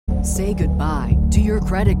Say goodbye to your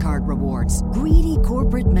credit card rewards. Greedy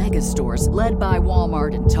corporate mega stores, led by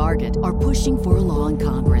Walmart and Target, are pushing for a law in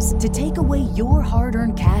Congress to take away your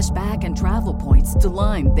hard-earned cash back and travel points to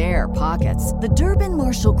line their pockets. The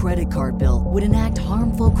Durbin-Marshall credit card bill would enact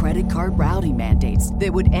harmful credit card routing mandates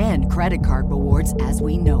that would end credit card rewards as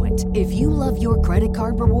we know it. If you love your credit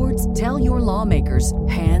card rewards, tell your lawmakers,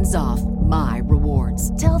 hands off my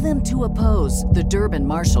rewards. Tell them to oppose the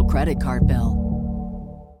Durbin-Marshall credit card bill.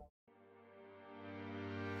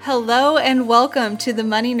 Hello and welcome to the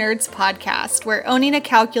Money Nerds podcast, where owning a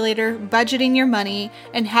calculator, budgeting your money,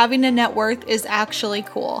 and having a net worth is actually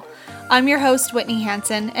cool. I'm your host, Whitney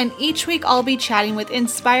Hansen, and each week I'll be chatting with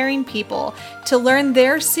inspiring people to learn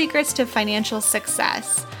their secrets to financial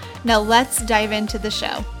success. Now let's dive into the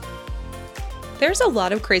show. There's a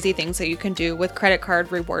lot of crazy things that you can do with credit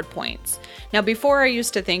card reward points. Now, before I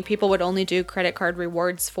used to think people would only do credit card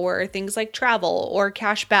rewards for things like travel or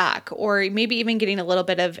cash back, or maybe even getting a little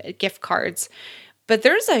bit of gift cards. But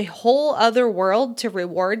there's a whole other world to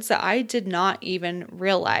rewards that I did not even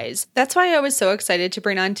realize. That's why I was so excited to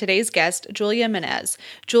bring on today's guest, Julia Menez.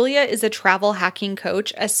 Julia is a travel hacking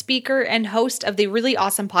coach, a speaker, and host of the really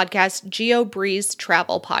awesome podcast, Geobreeze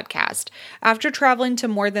Travel podcast. After traveling to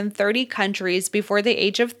more than 30 countries before the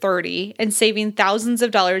age of 30 and saving thousands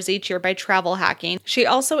of dollars each year by travel hacking, she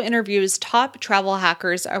also interviews top travel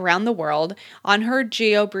hackers around the world on her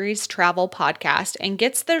Geobreeze Travel podcast and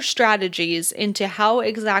gets their strategies into how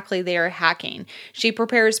exactly they are hacking. She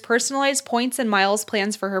prepares personalized points and miles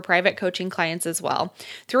plans for her private coaching clients as well.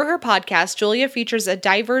 Through her podcast, Julia features a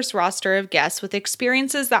diverse roster of guests with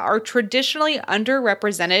experiences that are traditionally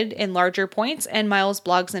underrepresented in larger points and miles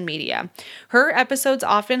blogs and media. Her episodes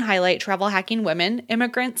often highlight travel hacking women,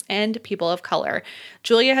 immigrants, and people of color.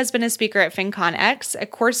 Julia has been a speaker at FinCon X, a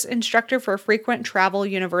course instructor for Frequent Travel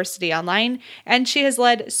University Online, and she has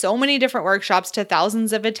led so many different workshops to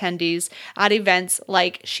thousands of attendees at events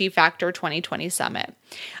like She Factor 2020 Summit.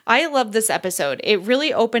 I love this episode. It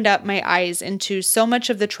really opened up my eyes into so much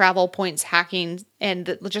of the travel points hacking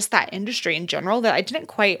and just that industry in general that I didn't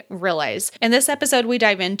quite realize. In this episode, we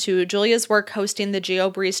dive into Julia's work hosting the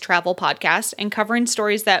Geobreeze Travel podcast and covering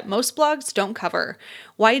stories that most blogs don't cover,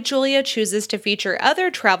 why Julia chooses to feature other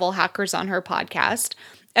travel hackers on her podcast,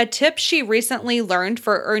 a tip she recently learned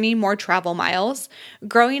for earning more travel miles,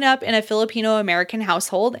 growing up in a Filipino-American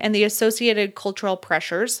household and the associated cultural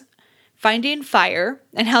pressures, finding FIRE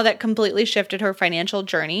and how that completely shifted her financial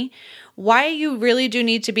journey, why you really do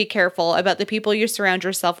need to be careful about the people you surround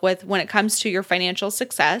yourself with when it comes to your financial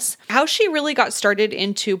success, how she really got started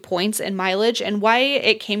into points and mileage, and why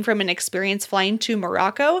it came from an experience flying to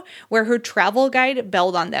Morocco where her travel guide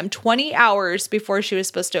bailed on them 20 hours before she was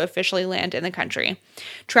supposed to officially land in the country.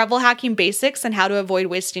 Travel hacking basics and how to avoid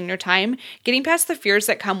wasting your time, getting past the fears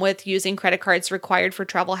that come with using credit cards required for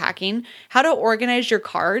travel hacking, how to organize your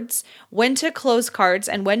cards, when to close cards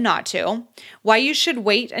and when not to, why you should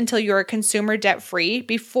wait until you're consumer debt-free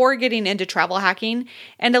before getting into travel hacking,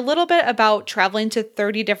 and a little bit about traveling to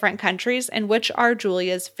 30 different countries and which are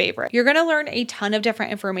Julia's favorite. You're going to learn a ton of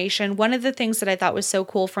different information. One of the things that I thought was so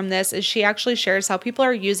cool from this is she actually shares how people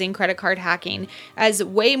are using credit card hacking as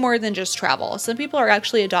way more than just travel. Some people are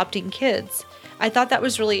actually adopting kids. I thought that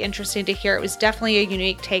was really interesting to hear. It was definitely a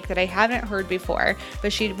unique take that I haven't heard before,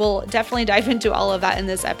 but she will definitely dive into all of that in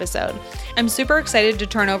this episode. I'm super excited to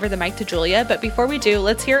turn over the mic to Julia, but before we do,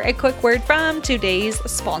 let's hear a quick word from today's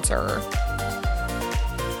sponsor.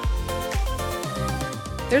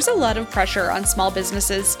 There's a lot of pressure on small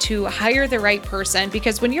businesses to hire the right person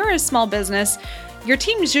because when you're a small business, your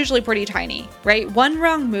team is usually pretty tiny, right? One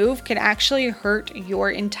wrong move can actually hurt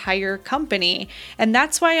your entire company. And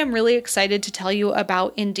that's why I'm really excited to tell you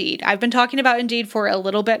about Indeed. I've been talking about Indeed for a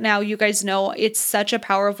little bit now. You guys know it's such a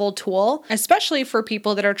powerful tool, especially for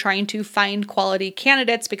people that are trying to find quality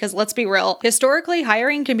candidates, because let's be real, historically,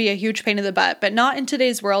 hiring can be a huge pain in the butt, but not in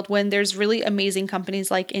today's world when there's really amazing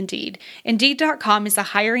companies like Indeed. Indeed.com is a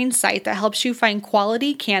hiring site that helps you find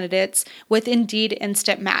quality candidates with Indeed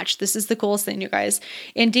Instant Match. This is the coolest thing, you guys.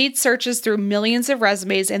 Indeed searches through millions of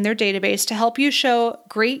resumes in their database to help you show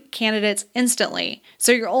great candidates instantly.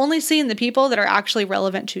 So you're only seeing the people that are actually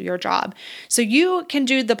relevant to your job. So you can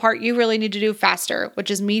do the part you really need to do faster,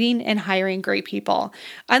 which is meeting and hiring great people.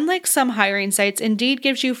 Unlike some hiring sites, Indeed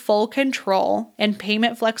gives you full control and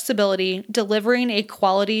payment flexibility, delivering a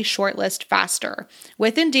quality shortlist faster.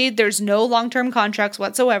 With Indeed, there's no long-term contracts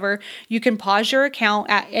whatsoever. You can pause your account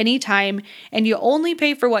at any time, and you only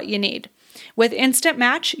pay for what you need. With Instant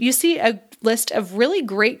Match, you see a list of really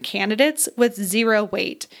great candidates with zero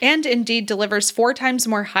wait. And Indeed delivers 4 times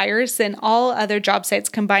more hires than all other job sites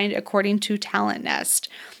combined according to Talent Nest.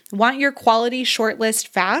 Want your quality shortlist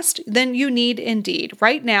fast? Then you need Indeed.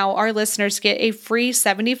 Right now, our listeners get a free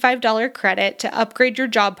 $75 credit to upgrade your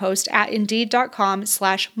job post at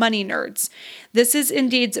Indeed.com/moneynerds. This is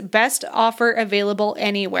Indeed's best offer available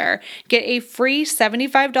anywhere. Get a free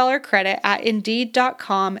 $75 credit at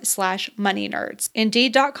Indeed.com/moneynerds.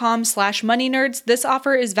 Indeed.com/moneynerds. This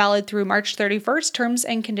offer is valid through March 31st. Terms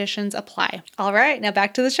and conditions apply. All right, now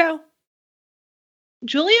back to the show.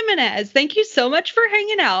 Julia Menez, thank you so much for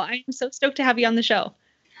hanging out. I'm so stoked to have you on the show.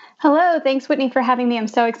 Hello. Thanks, Whitney, for having me. I'm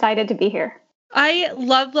so excited to be here. I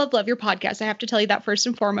love your podcast. I have to tell you that first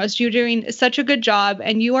and foremost. You're doing such a good job,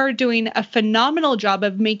 and you are doing a phenomenal job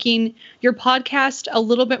of making your podcast a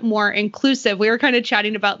little bit more inclusive. We were kind of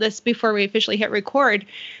chatting about this before we officially hit record,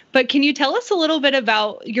 but can you tell us a little bit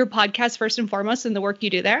about your podcast first and foremost and the work you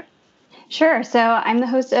do there? Sure. So I'm the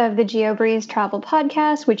host of the Geobreeze Travel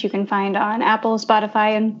podcast, which you can find on Apple,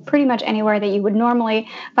 Spotify, and pretty much anywhere that you would normally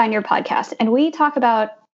find your podcast. And we talk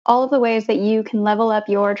about all of the ways that you can level up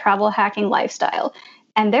your travel hacking lifestyle.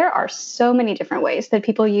 And there are so many different ways that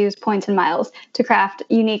people use points and miles to craft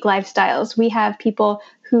unique lifestyles. We have people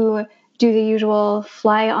who do the usual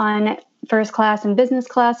fly on first class and business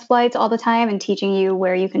class flights all the time and teaching you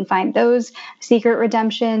where you can find those secret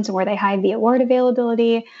redemptions where they hide the award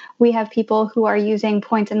availability. We have people who are using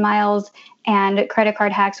points and miles and credit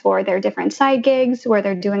card hacks for their different side gigs where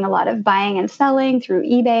they're doing a lot of buying and selling through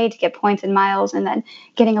eBay to get points and miles and then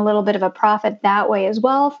getting a little bit of a profit that way as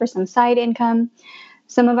well for some side income.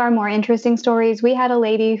 Some of our more interesting stories, we had a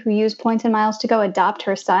lady who used points and miles to go adopt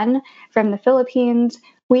her son from the Philippines.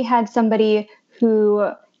 We had somebody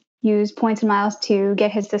who used points and miles to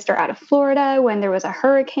get his sister out of Florida when there was a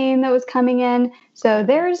hurricane that was coming in. So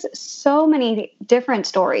there's so many different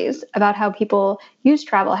stories about how people use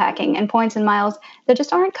travel hacking and points and miles that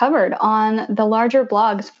just aren't covered on the larger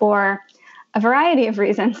blogs for a variety of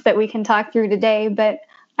reasons that we can talk through today. But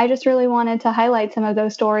I just really wanted to highlight some of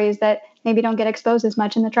those stories that maybe don't get exposed as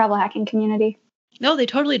much in the travel hacking community. No, they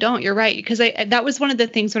totally don't. You're right. Because that was one of the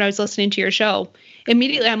things when I was listening to your show.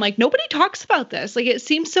 Immediately, I'm like, nobody talks about this. Like, it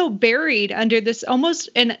seems so buried under this almost,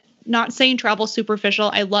 and not saying travel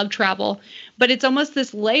superficial. I love travel, but it's almost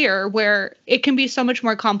this layer where it can be so much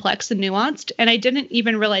more complex and nuanced. And I didn't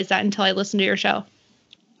even realize that until I listened to your show.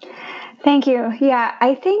 Thank you. Yeah,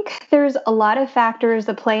 I think there's a lot of factors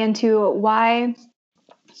that play into why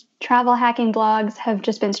travel hacking blogs have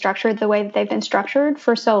just been structured the way that they've been structured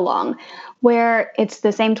for so long, where it's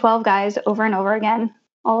the same 12 guys over and over again.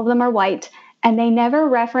 All of them are white, and they never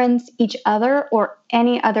reference each other or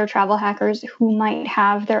any other travel hackers who might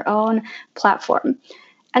have their own platform.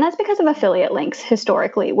 And that's because of affiliate links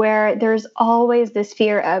historically, where there's always this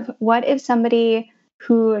fear of what if somebody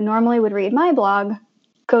who normally would read my blog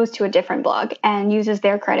goes to a different blog and uses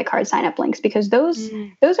their credit card sign-up links, because those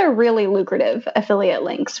are really lucrative affiliate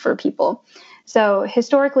links for people. So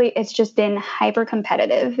historically, it's just been hyper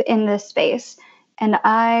competitive in this space. And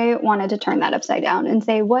I wanted to turn that upside down and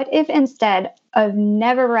say, what if instead of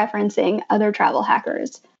never referencing other travel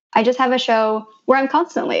hackers, I just have a show where I'm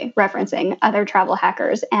constantly referencing other travel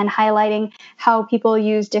hackers and highlighting how people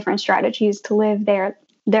use different strategies to live their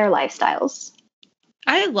lifestyles.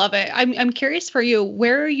 I love it. I'm curious for you,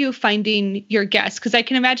 where are you finding your guests? Because I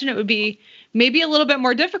can imagine it would be maybe a little bit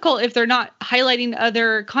more difficult if they're not highlighting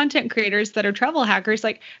other content creators that are travel hackers.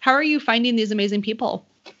 Like, how are you finding these amazing people?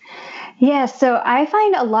 Yes, so I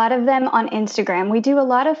find a lot of them on Instagram. We do a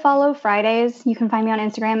lot of Follow Fridays. You can find me on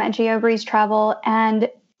Instagram at Geobreeze Travel. And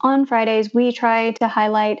on Fridays, we try to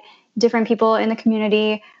highlight different people in the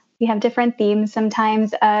community. We have different themes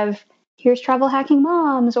sometimes of here's travel hacking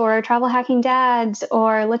moms or travel hacking dads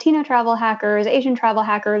or Latino travel hackers, Asian travel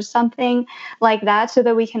hackers, something like that, so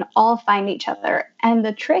that we can all find each other. And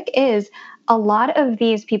the trick is a lot of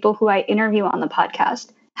these people who I interview on the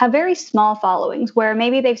podcast have very small followings where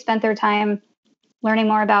maybe they've spent their time learning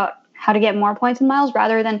more about how to get more points and miles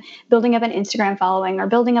rather than building up an Instagram following or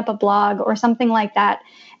building up a blog or something like that.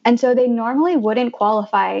 And so they normally wouldn't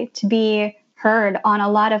qualify to be heard on a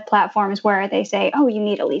lot of platforms where they say, oh, you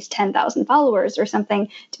need at least 10,000 followers or something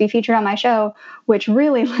to be featured on my show, which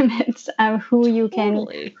really limits who you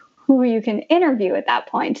can interview at that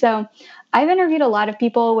point. So I've interviewed a lot of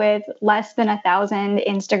people with less than 1,000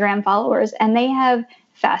 Instagram followers, and they have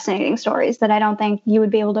fascinating stories that I don't think you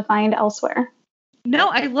would be able to find elsewhere. No,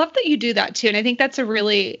 I love that you do that too. And I think that's a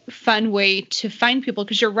really fun way to find people,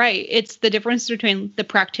 because you're right. It's the difference between the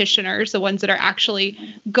practitioners, the ones that are actually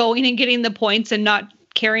going and getting the points and not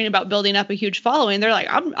caring about building up a huge following. They're like,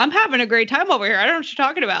 I'm having a great time over here. I don't know what you're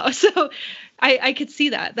talking about. So I could see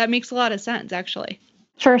that. That makes a lot of sense, actually.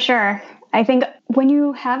 For sure. I think when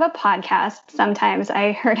you have a podcast, sometimes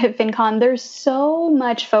I heard at FinCon, there's so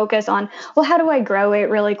much focus on, well, how do I grow it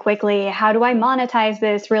really quickly? How do I monetize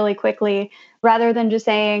this really quickly? Rather than just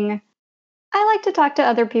saying, I like to talk to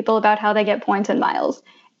other people about how they get points and miles.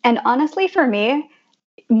 And honestly, for me,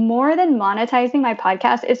 more than monetizing my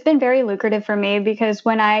podcast, it's been very lucrative for me because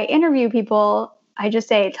when I interview people, I just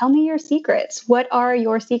say, tell me your secrets. What are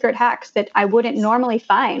your secret hacks that I wouldn't normally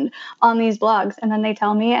find on these blogs? And then they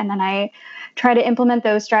tell me, and then I try to implement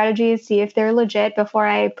those strategies, see if they're legit before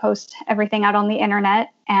I post everything out on the internet.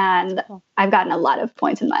 And I've gotten a lot of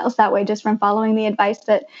points and miles that way just from following the advice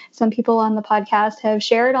that some people on the podcast have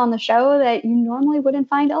shared on the show that you normally wouldn't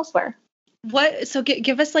find elsewhere. So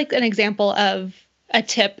give us like an example of a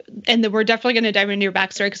tip, and then we're definitely going to dive into your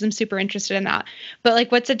backstory because I'm super interested in that. But like,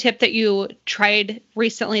 what's a tip that you tried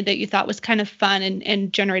recently that you thought was kind of fun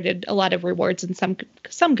and generated a lot of rewards in some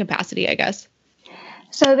capacity, I guess?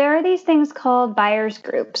 So there are these things called buyers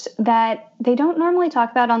groups that they don't normally talk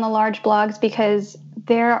about on the large blogs because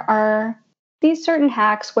there are these certain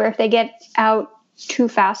hacks where if they get out too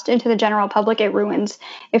fast into the general public, it ruins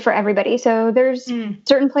it for everybody. So there's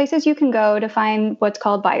certain places you can go to find what's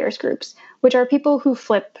called buyers groups, which are people who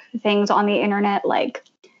flip things on the internet like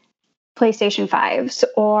PlayStation 5s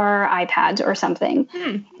or iPads or something.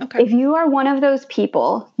 Okay. If you are one of those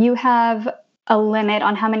people, you have a limit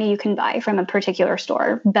on how many you can buy from a particular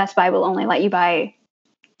store. Best Buy will only let you buy,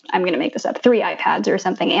 I'm going to make this up, 3 iPads or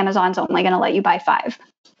something. Amazon's only going to let you buy 5.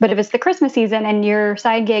 But if it's the Christmas season and your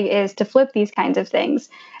side gig is to flip these kinds of things,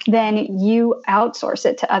 then you outsource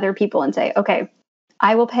it to other people and say, okay,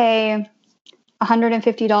 I will pay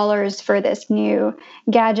 $150 for this new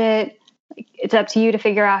gadget. It's up to you to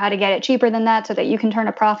figure out how to get it cheaper than that so that you can turn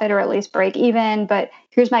a profit or at least break even. But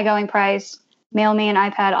here's my going price. Mail me an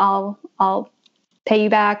iPad. I'll pay you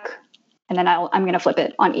back. And then I'm going to flip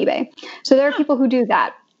it on eBay. So there are people who do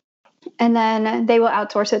that. And then they will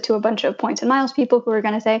outsource it to a bunch of points and miles people who are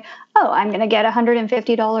going to say, oh, I'm going to get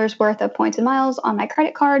 $150 worth of points and miles on my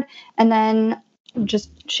credit card and then just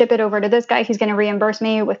ship it over to this guy. He's going to reimburse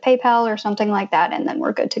me with PayPal or something like that. And then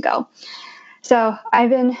we're good to go. So I've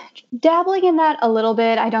been dabbling in that a little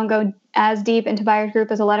bit. I don't go as deep into buyers group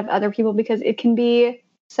as a lot of other people because it can be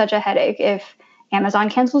such a headache if Amazon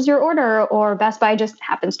cancels your order or Best Buy just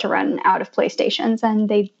happens to run out of PlayStations and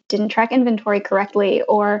they didn't track inventory correctly,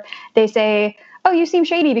 or they say, oh, you seem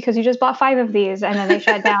shady because you just bought 5 of these, and then they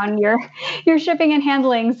shut down your shipping and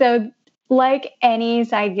handling. So like any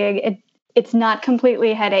side gig, it's not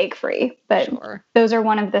completely headache free, but those are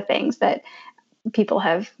one of the things that people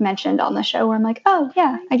have mentioned on the show where I'm like, oh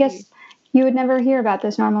yeah, I guess you would never hear about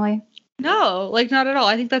this normally. No, like not at all.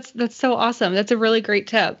 I think that's so awesome. That's a really great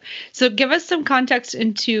tip. So give us some context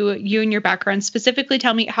into you and your background. Specifically,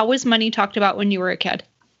 tell me, how was money talked about when you were a kid?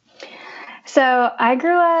 So I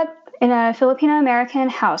grew up in a Filipino-American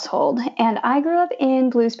household, and I grew up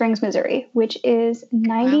in Blue Springs, Missouri, which is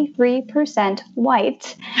 93%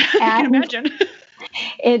 white. I can imagine.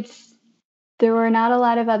 There were not a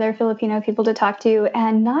lot of other Filipino people to talk to,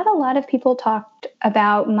 and not a lot of people talked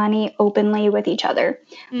about money openly with each other.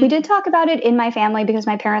 We did talk about it in my family because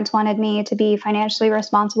my parents wanted me to be financially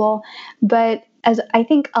responsible, but as I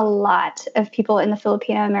think a lot of people in the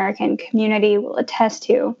Filipino-American community will attest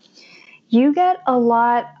to, you get a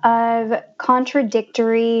lot of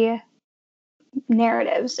contradictory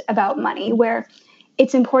narratives about money where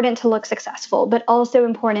it's important to look successful, but also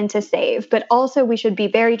important to save. But also we should be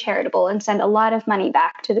very charitable and send a lot of money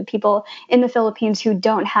back to the people in the Philippines who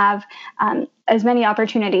don't have as many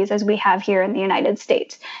opportunities as we have here in the United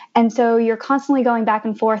States. And so you're constantly going back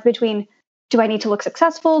and forth between, do I need to look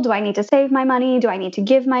successful? Do I need to save my money? Do I need to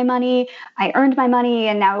give my money? I earned my money,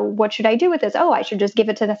 and now what should I do with this? Oh, I should just give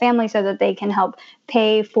it to the family so that they can help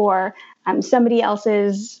pay for somebody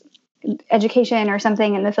else's education or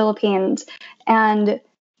something in the Philippines. And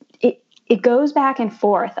it goes back and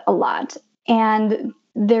forth a lot. And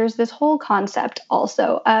there's this whole concept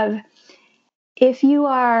also of if you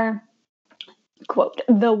are, quote,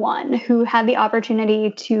 the one who had the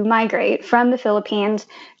opportunity to migrate from the Philippines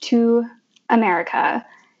to America,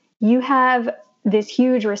 you have this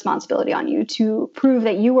huge responsibility on you to prove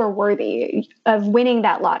that you are worthy of winning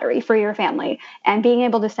that lottery for your family and being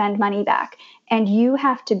able to send money back. And you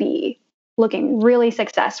have to be looking really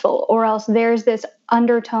successful, or else there's this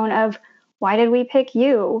undertone of, why did we pick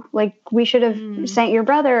you? Like, we should have sent your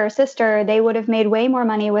brother or sister. They would have made way more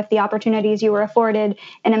money with the opportunities you were afforded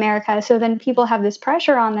in America. So then people have this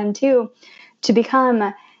pressure on them too, to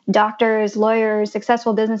become doctors, lawyers,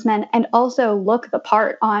 successful businessmen, and also look the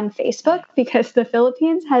part on Facebook because the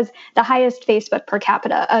Philippines has the highest Facebook per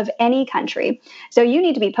capita of any country. So you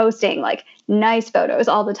need to be posting like nice photos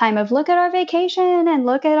all the time of look at our vacation and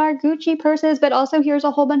look at our Gucci purses, but also here's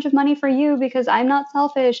a whole bunch of money for you because I'm not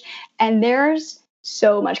selfish. And there's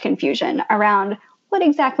so much confusion around what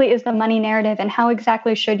exactly is the money narrative and how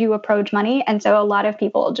exactly should you approach money. And so a lot of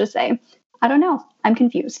people just say, I don't know, I'm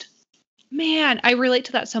confused. Man, I relate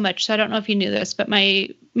to that so much. So I don't know if you knew this, but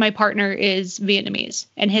my partner is Vietnamese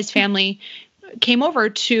and his family came over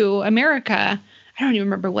to America. I don't even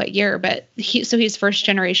remember what year, but he's first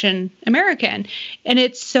generation American. And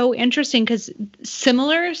it's so interesting because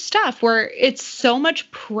similar stuff where it's so much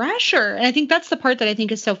pressure. And I think that's the part that I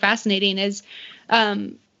think is so fascinating is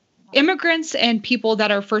immigrants and people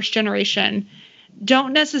that are first generation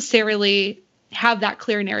don't necessarily have that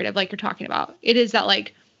clear narrative like you're talking about. It is that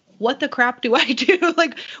like, what the crap do I do?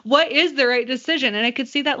 Like, what is the right decision? And I could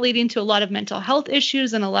see that leading to a lot of mental health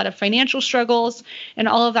issues and a lot of financial struggles and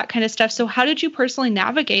all of that kind of stuff. So how did you personally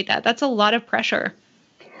navigate that? That's a lot of pressure.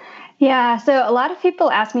 Yeah. So a lot of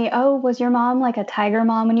people ask me, oh, was your mom like a tiger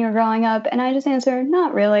mom when you were growing up? And I just answer,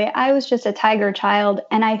 not really. I was just a tiger child.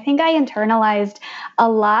 And I think I internalized a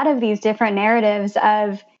lot of these different narratives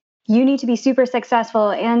of you need to be super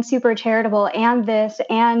successful and super charitable and this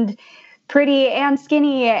and pretty and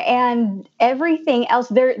skinny and everything else.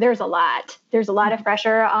 There's a lot. There's a lot of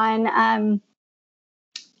pressure on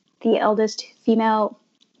the eldest female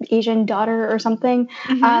Asian daughter or something.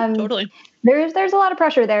 Totally. There's a lot of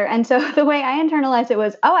pressure there. And so the way I internalized it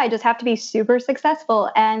was, oh, I just have to be super successful.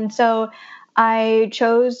 And so I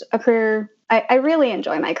chose a career. I really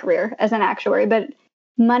enjoy my career as an actuary, but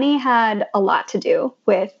money had a lot to do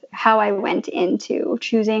with how I went into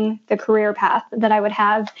choosing the career path that I would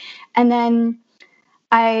have. And then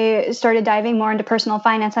I started diving more into personal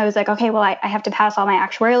finance. I was like, okay, well, I have to pass all my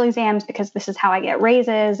actuarial exams because this is how I get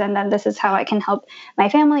raises. And then this is how I can help my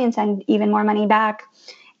family and send even more money back.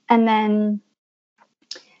 And then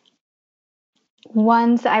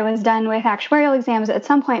once I was done with actuarial exams, at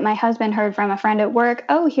some point, my husband heard from a friend at work,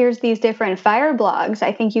 oh, here's these different FIRE blogs.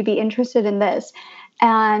 I think you'd be interested in this.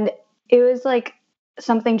 And it was like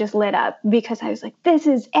something just lit up because I was like, this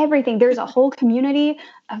is everything. There's a whole community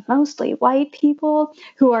of mostly white people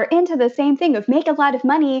who are into the same thing of make a lot of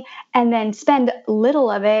money and then spend little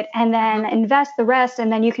of it and then invest the rest.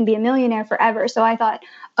 And then you can be a millionaire forever. So I thought,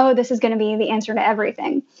 oh, this is going to be the answer to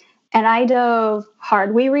everything. And I dove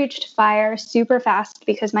hard. We reached FIRE super fast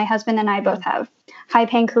because my husband and I both have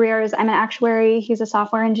high-paying careers. I'm an actuary. He's a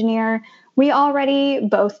software engineer. We already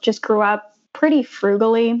both just grew up pretty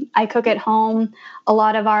frugally. I cook at home. A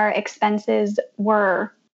lot of our expenses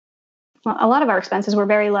were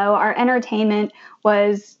very low. Our entertainment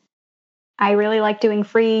was, I really liked doing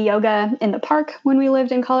free yoga in the park when we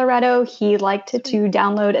lived in Colorado. He liked to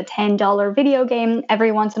download a $10 video game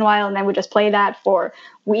every once in a while, and then would just play that for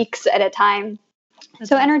weeks at a time.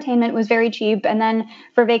 So entertainment was very cheap. And then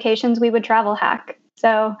for vacations, we would travel hack.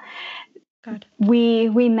 So we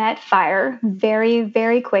met FIRE very,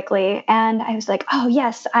 very quickly. And I was like, oh,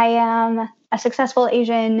 yes, I am a successful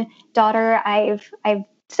Asian daughter. I've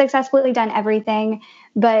successfully done everything.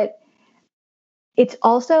 But it's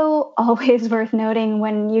also always worth noting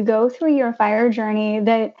when you go through your FIRE journey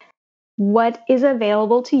that what is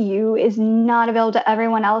available to you is not available to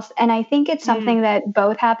everyone else. And I think it's something that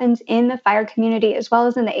both happens in the FIRE community as well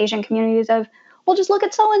as in the Asian communities of, well, just look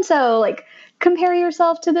at so-and-so, like compare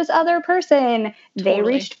yourself to this other person. They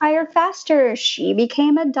reached FIRE faster. She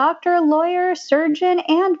became a doctor, lawyer, surgeon,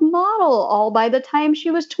 and model all by the time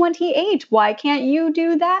she was 28. Why can't you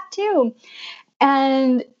do that too?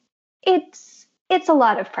 And it's a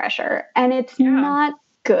lot of pressure, and it's not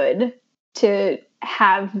good to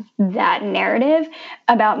have that narrative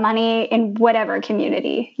about money in whatever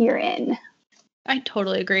community you're in. I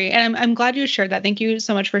totally agree. And I'm glad you shared that. Thank you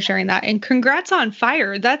so much for sharing that. And congrats on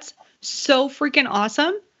FIRE. That's so freaking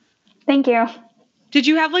awesome. Thank you. Did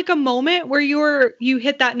you have like a moment where you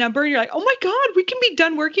hit that number and you're like, oh my God, we can be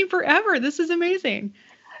done working forever. This is amazing.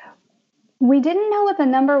 We didn't know what the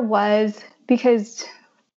number was because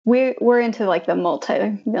we're into like the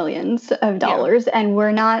multi-millions of dollars, and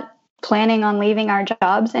we're not planning on leaving our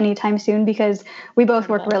jobs anytime soon because we both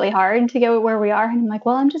work really hard to get where we are. And I'm like,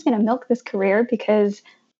 well, I'm just going to milk this career because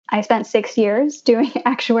I spent 6 years doing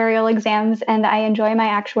actuarial exams and I enjoy my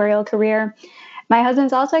actuarial career. My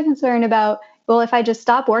husband's also concerned about, well, if I just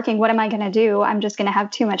stop working, what am I going to do? I'm just going to have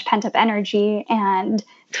too much pent up energy and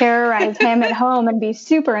terrorize him at home and be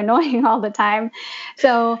super annoying all the time.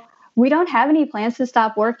 So we don't have any plans to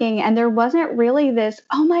stop working. And there wasn't really this,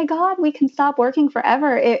 oh my God, we can stop working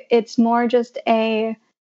forever. It's more just a,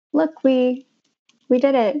 look, we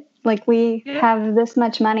did it. Like we have this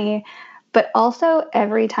much money. But also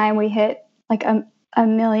every time we hit like a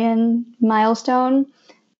million milestone,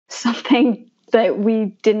 something that we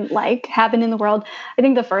didn't like happened in the world. I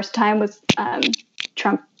think the first time was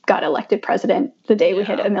Trump got elected president the day we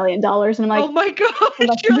hit $1 million. And I'm like, oh my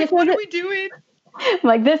God, you're like, what are we doing? I'm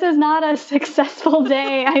like, this is not a successful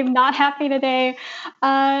day. I'm not happy today.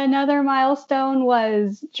 Another milestone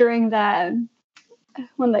was during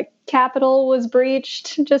when the Capitol was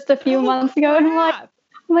breached just a few months ago. And I'm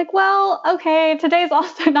like, well, okay, today's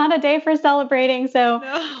also not a day for celebrating. So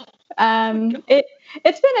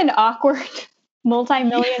it's been an awkward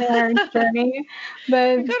multi-millionaire journey.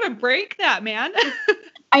 But you gotta break that, man.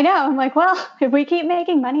 I know. I'm like, well, if we keep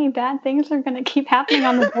making money, bad things are going to keep happening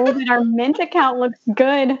on the board, and our Mint account looks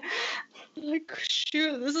good. Like,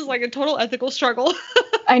 shoot, this is like a total ethical struggle.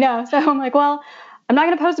 I know. So I'm like, well, I'm not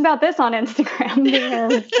going to post about this on Instagram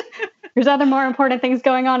because there's other more important things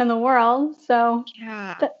going on in the world. So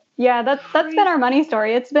that's been our money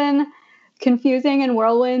story. It's been confusing and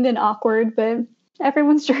whirlwind and awkward, but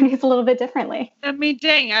everyone's journey is a little bit differently. I mean,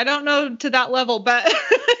 dang, I don't know to that level, but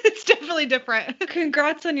it's definitely different.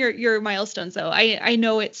 Congrats on your milestones, though. I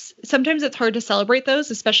know sometimes it's hard to celebrate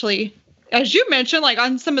those, especially as you mentioned, like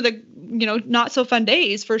on some of the, not so fun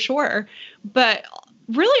days for sure, but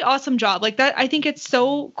really awesome job. Like that. I think it's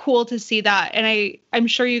so cool to see that. And I'm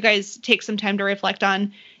sure you guys take some time to reflect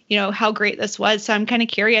on, how great this was. So I'm kind of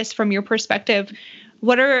curious from your perspective,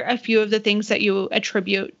 what are a few of the things that you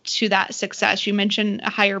attribute to that success? You mentioned a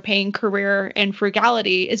higher paying career and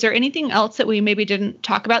frugality. Is there anything else that we maybe didn't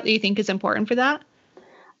talk about that you think is important for that?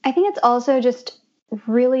 I think it's also just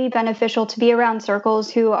really beneficial to be around circles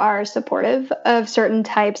who are supportive of certain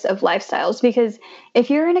types of lifestyles. Because if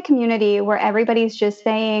you're in a community where everybody's just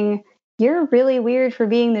saying, you're really weird for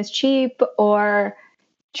being this cheap, or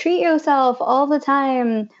treat yourself all the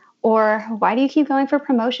time, or why do you keep going for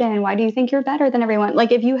promotion? Why do you think you're better than everyone?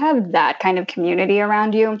 Like if you have that kind of community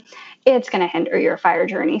around you, it's going to hinder your FIRE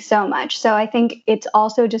journey so much. So I think it's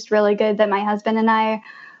also just really good that my husband and I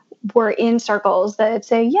were in circles that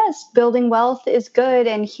say, yes, building wealth is good.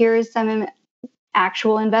 And here's some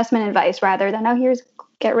actual investment advice rather than, oh, here's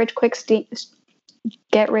get rich quick scheme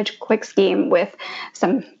with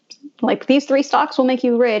some, like these 3 stocks will make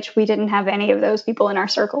you rich. We didn't have any of those people in our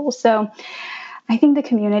circles. So I think the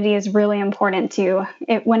community is really important too.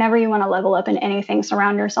 Whenever you want to level up in anything,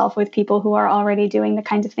 surround yourself with people who are already doing the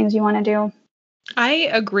kinds of things you want to do. I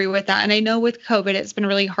agree with that. And I know with COVID, it's been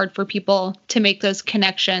really hard for people to make those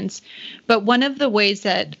connections. But one of the ways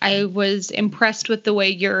that I was impressed with the way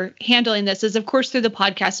you're handling this is, of course, through the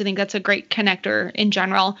podcast. I think that's a great connector in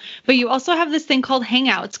general. But you also have this thing called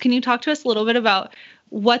Hangouts. Can you talk to us a little bit about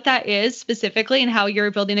what that is specifically and how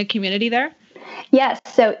you're building a community there? Yes.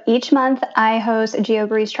 So each month I host a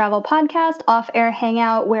Geobreeze Travel podcast off-air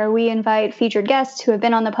hangout where we invite featured guests who have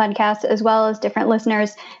been on the podcast as well as different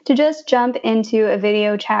listeners to just jump into a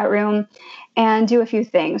video chat room and do a few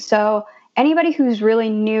things. So anybody who's really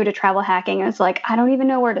new to travel hacking is like, I don't even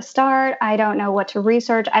know where to start. I don't know what to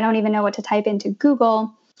research. I don't even know what to type into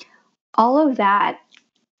Google. All of that,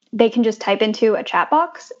 they can just type into a chat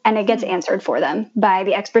box and it gets answered for them by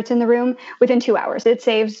the experts in the room within 2 hours. It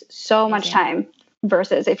saves so much time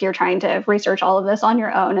versus if you're trying to research all of this on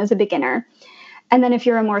your own as a beginner. And then if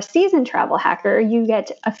you're a more seasoned travel hacker, you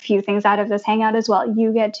get a few things out of this hangout as well.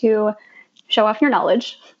 You get to show off your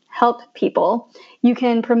knowledge, help people. You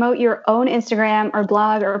can promote your own Instagram or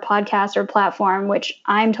blog or podcast or platform, which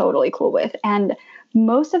I'm totally cool with. And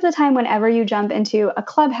most of the time, whenever you jump into a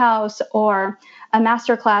clubhouse or a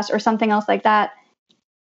masterclass or something else like that,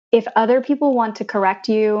 if other people want to correct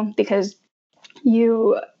you because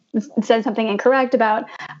you said something incorrect about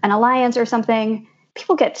an alliance or something,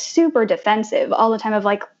 people get super defensive all the time of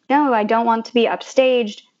like, no, I don't want to be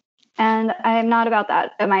upstaged. And I'm not about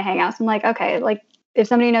that at my hangouts. I'm like, okay, like if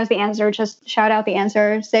somebody knows the answer, just shout out the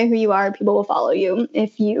answer, say who you are. People will follow you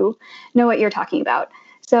if you know what you're talking about.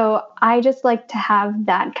 So I just like to have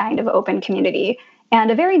that kind of open community and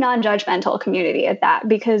a very non-judgmental community at that,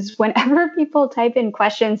 because whenever people type in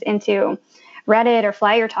questions into Reddit or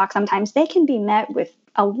Flyer Talk, sometimes they can be met with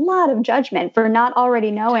a lot of judgment for not already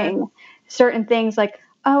knowing certain things like,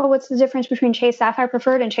 oh, what's the difference between Chase Sapphire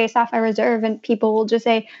Preferred and Chase Sapphire Reserve? And people will just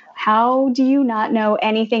say, how do you not know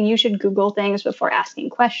anything? You should Google things before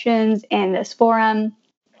asking questions in this forum.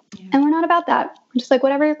 Yeah. And we're not about that. We're just like,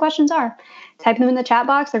 whatever your questions are, type them in the chat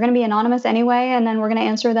box. They're going to be anonymous anyway, and then we're going to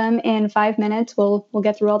answer them in 5 minutes. We'll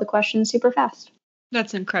get through all the questions super fast.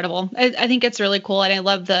 That's incredible. I think it's really cool. And I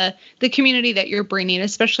love the community that you're bringing,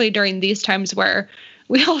 especially during these times where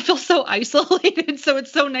we all feel so isolated. So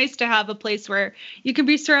it's so nice to have a place where you can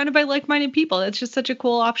be surrounded by like-minded people. It's just such a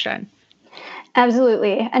cool option.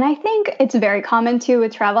 Absolutely. And I think it's very common too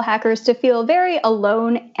with travel hackers to feel very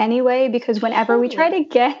alone anyway, because whenever we try to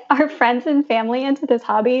get our friends and family into this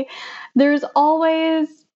hobby, there's always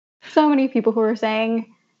so many people who are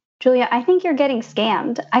saying, Julia, I think you're getting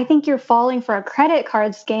scammed. I think you're falling for a credit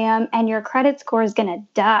card scam and your credit score is going to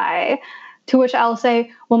die. To which I'll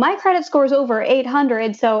say, well, my credit score is over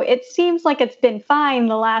 800, so it seems like it's been fine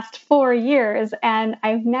the last 4 years, and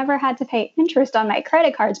I've never had to pay interest on my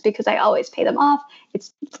credit cards because I always pay them off.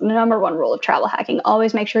 It's the number one rule of travel hacking.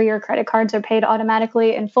 Always make sure your credit cards are paid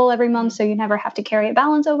automatically in full every month so you never have to carry a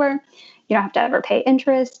balance over. You don't have to ever pay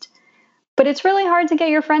interest. But it's really hard to get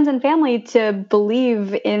your friends and family to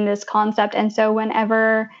believe in this concept. And so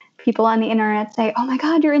whenever people on the internet say, oh my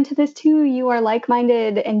God, you're into this too, you are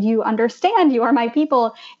like-minded and you understand, you are my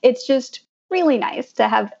people, it's just really nice to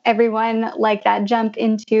have everyone like that jump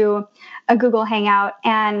into a Google Hangout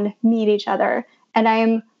and meet each other. And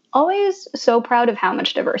I'm always so proud of how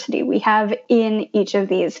much diversity we have in each of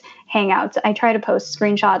these Hangouts. I try to post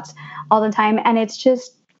screenshots all the time, and it's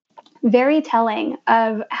just very telling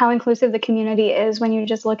of how inclusive the community is when you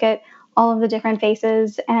just look at all of the different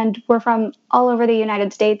faces. And we're from all over the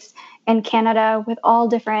United States and Canada with all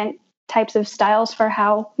different types of styles for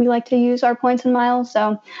how we like to use our points and miles.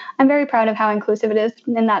 So I'm very proud of how inclusive it is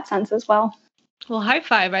in that sense as well. Well, high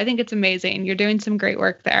five. I think it's amazing. You're doing some great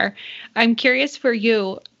work there. I'm curious for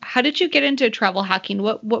you, how did you get into travel hacking?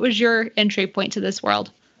 What was your entry point to this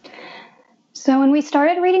world? So when we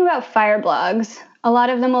started reading about fire blogs, a lot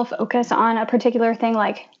of them will focus on a particular thing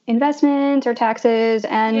like investments or taxes.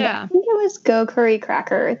 And I think it was Go Curry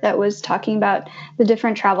Cracker that was talking about the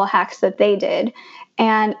different travel hacks that they did.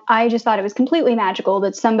 And I just thought it was completely magical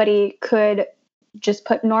that somebody could just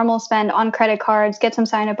put normal spend on credit cards, get some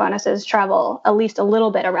sign-up bonuses, travel at least a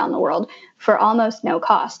little bit around the world for almost no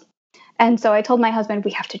cost. And so I told my husband,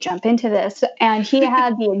 we have to jump into this. And he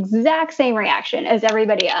had the exact same reaction as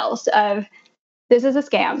everybody else of, this is a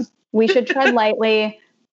scam. We should tread lightly,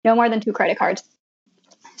 no more than 2 credit cards.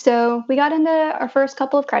 So we got into our first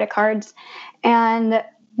couple of credit cards, and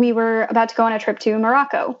we were about to go on a trip to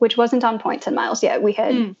Morocco, which wasn't on points and miles yet. We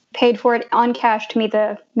had paid for it on cash to meet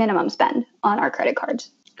the minimum spend on our credit cards.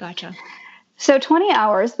 Gotcha. So 20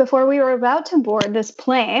 hours before we were about to board this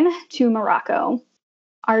plane to Morocco,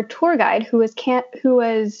 our tour guide, who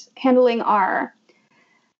was handling our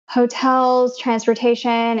hotels,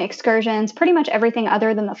 transportation, excursions, pretty much everything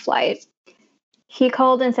other than the flight, he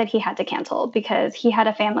called and said he had to cancel because he had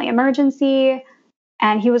a family emergency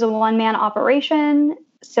and he was a one-man operation,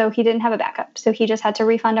 so he didn't have a backup. So he just had to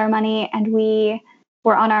refund our money, and we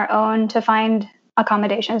were on our own to find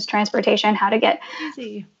accommodations, transportation, how to get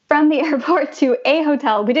from the airport to a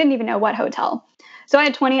hotel. We didn't even know what hotel. So I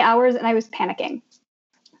had 20 hours and I was panicking.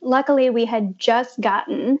 Luckily, we had just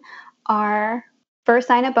gotten our first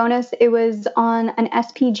sign-up bonus. It was on an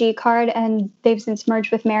SPG card, and they've since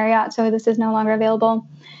merged with Marriott, so this is no longer available.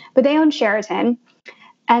 But they own Sheraton.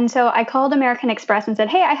 And so I called American Express and said,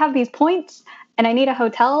 hey, I have these points, and I need a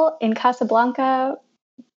hotel in Casablanca.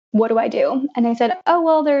 What do I do? And they said, oh,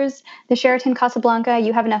 well, there's the Sheraton Casablanca.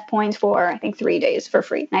 You have enough points for, I think, 3 days for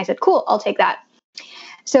free. And I said, cool, I'll take that.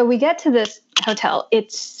 So we get to this hotel.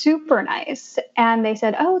 It's super nice. And they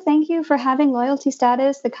said, oh, thank you for having loyalty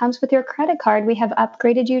status that comes with your credit card. We have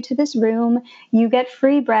upgraded you to this room. You get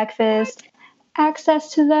free breakfast,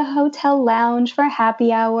 access to the hotel lounge for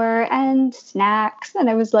happy hour and snacks. And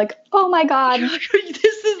I was like, oh my God.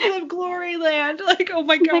 This is the glory land. Like, oh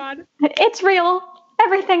my God. It's real.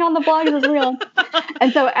 Everything on the blogs is real.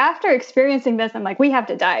 And so after experiencing this, I'm like, we have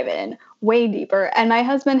to dive in way deeper. And my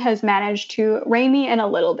husband has managed to rein me in a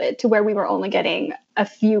little bit to where we were only getting a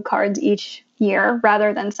few cards each year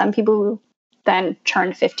rather than some people who then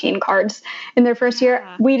churned 15 cards in their first year.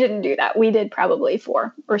 We didn't do that. We did probably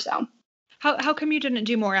 4 or so. How come you didn't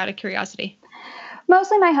do more out of curiosity?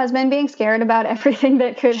 Mostly my husband being scared about everything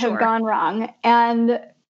that could have gone wrong. And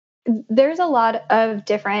there's a lot of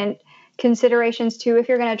different considerations too if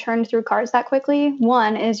you're going to churn through cards that quickly.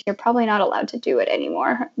 One is you're probably not allowed to do it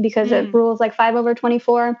anymore because of rules like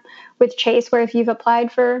 5/24 with Chase, where if you've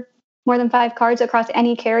applied for more than 5 cards across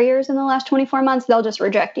any carriers in the last 24 months, they'll just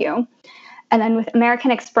reject you. And then with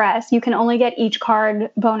American Express, you can only get each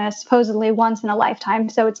card bonus supposedly once in a lifetime.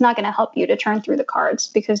 So it's not going to help you to churn through the cards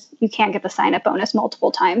because you can't get the sign-up bonus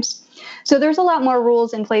multiple times. So there's a lot more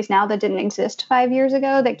rules in place now that didn't exist 5 years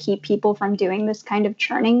ago that keep people from doing this kind of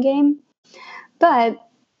churning game. But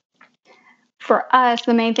for us,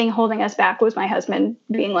 the main thing holding us back was my husband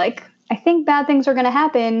being like, I think bad things are going to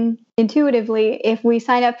happen intuitively if we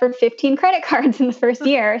sign up for 15 credit cards in the first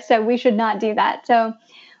year. So we should not do that. So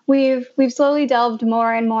we've slowly delved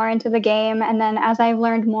more and more into the game. And then as I've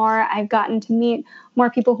learned more, I've gotten to meet more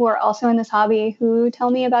people who are also in this hobby who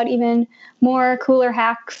tell me about even more cooler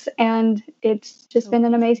hacks. And it's just been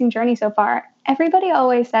an amazing journey so far. Everybody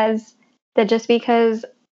always says that just because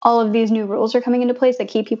all of these new rules are coming into place that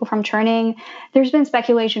keep people from churning, there's been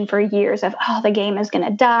speculation for years of, oh, the game is going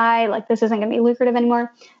to die. Like, this isn't going to be lucrative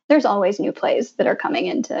anymore. There's always new plays that are coming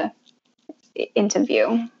into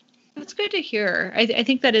view. That's good to hear. I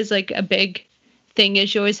think that is like a big thing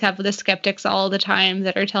is you always have the skeptics all the time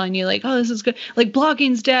that are telling you like, oh, this is good. Like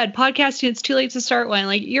blogging's dead, podcasting, it's too late to start one.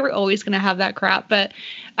 Like you're always going to have that crap. But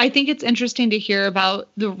I think it's interesting to hear about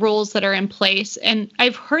the rules that are in place. And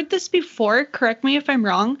I've heard this before. Correct me if I'm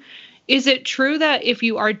wrong. Is it true that if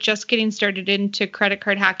you are just getting started into credit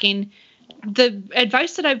card hacking, the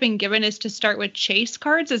advice that I've been given is to start with chase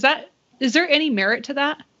cards? Is there any merit to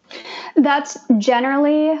that? That's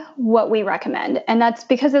generally what we recommend. And that's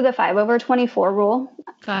because of the 5/24 rule.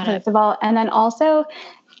 Got it. First of all. And then also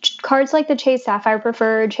cards like the Chase Sapphire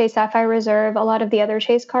Preferred, Chase Sapphire Reserve, a lot of the other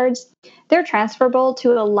Chase cards, they're transferable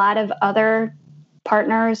to a lot of other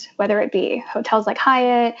partners, whether it be hotels like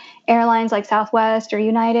Hyatt, airlines like Southwest or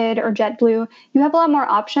United or JetBlue. You have a lot more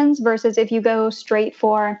options versus if you go straight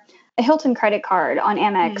for a Hilton credit card on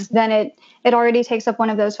Amex, then it already takes up one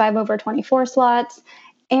of those 5/24 slots.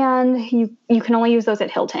 And you can only use those at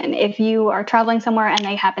Hilton. If you are traveling somewhere and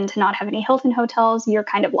they happen to not have any Hilton hotels, you're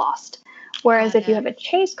kind of lost. Whereas if you have a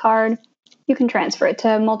Chase card, you can transfer it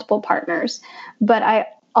to multiple partners. But I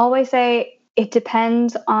always say it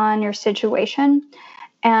depends on your situation.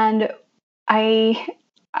 And I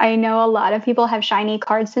know a lot of people have shiny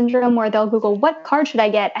card syndrome where they'll Google, what card should I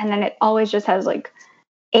get? And then it always just has like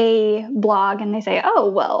a blog and they say, oh,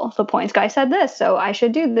 well, the points guy said this, so I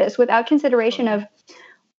should do this without consideration of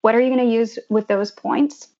what are you going to use with those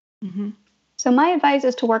points? Mm-hmm. So my advice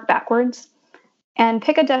is to work backwards and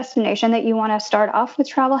pick a destination that you want to start off with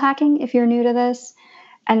travel hacking if you're new to this.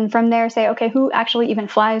 And from there say, okay, who actually even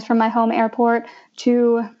flies from my home airport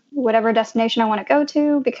to whatever destination I want to go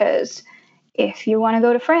to? Because if you want to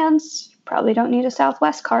go to France, you probably don't need a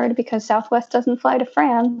Southwest card because Southwest doesn't fly to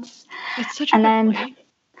France. That's such a good point.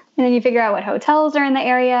 And then you figure out what hotels are in the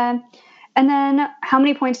area. And then how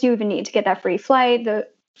many points do you even need to get that free flight, the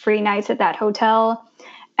free nights at that hotel,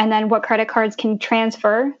 and then what credit cards can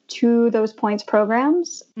transfer to those points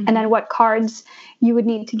programs, and then what cards you would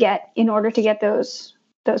need to get in order to get those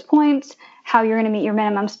points, how you're going to meet your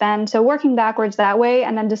minimum spend. So working backwards that way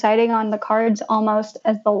and then deciding on the cards almost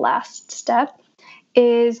as the last step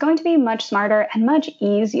is going to be much smarter and much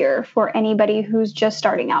easier for anybody who's just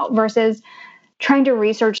starting out versus trying to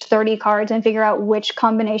research 30 cards and figure out which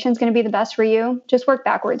combination is going to be the best for you. Just work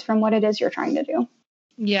backwards from what it is you're trying to do.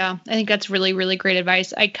 Yeah, I think that's really, really great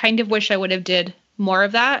advice. I kind of wish I would have did more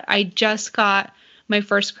of that. I just got my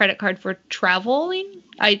first credit card for traveling.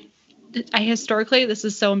 I historically, this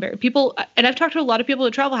is so embarrassing. People, and I've talked to a lot of people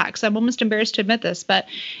who travel hack, so I'm almost embarrassed to admit this, but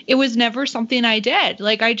it was never something I did.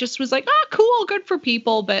 Like, I just was like, oh, cool, good for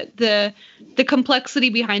people. But the complexity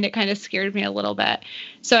behind it kind of scared me a little bit.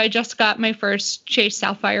 So I just got my first Chase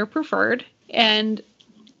Sapphire Preferred, and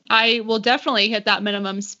I will definitely hit that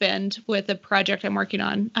minimum spend with a project I'm working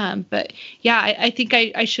on. But yeah, I think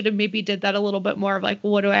I should have maybe did that a little bit more of like,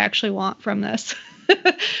 well, what do I actually want from this?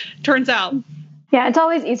 Turns out. Yeah, it's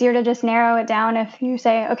always easier to just narrow it down if you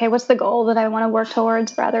say, okay, what's the goal that I want to work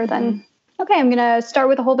towards rather than, okay, I'm going to start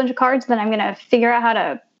with a whole bunch of cards, then I'm going to figure out how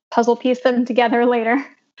to puzzle piece them together later.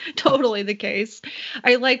 Totally the case.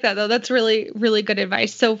 I like that, though. That's really, really good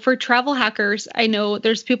advice. So for travel hackers, I know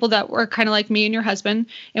there's people that were kind of like me and your husband,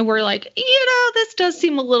 and we're like, this does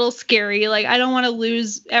seem a little scary. Like, I don't want to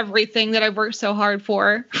lose everything that I've worked so hard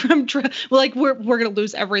for from, we're going to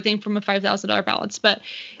lose everything from a $5,000 balance. But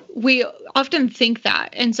we often think that.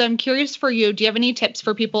 And so I'm curious for you, do you have any tips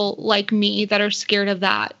for people like me that are scared of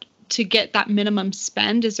that to get that minimum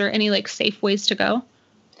spend? Is there any like safe ways to go?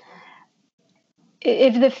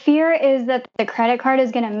 If the fear is that the credit card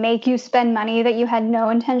is going to make you spend money that you had no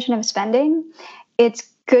intention of spending, it's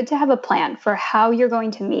good to have a plan for how you're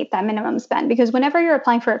going to meet that minimum spend. Because whenever you're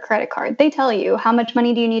applying for a credit card, they tell you how much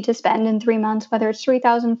money do you need to spend in 3 months, whether it's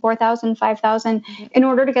 $3,000, $4,000, $5,000, in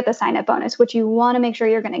order to get the sign-up bonus, which you want to make sure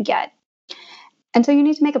you're going to get. And so you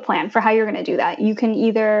need to make a plan for how you're going to do that. You can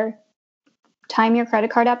either time your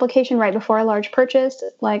credit card application right before a large purchase,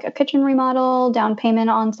 like a kitchen remodel, down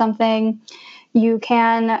payment on something. You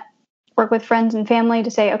can work with friends and family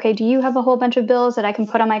to say, okay, do you have a whole bunch of bills that I can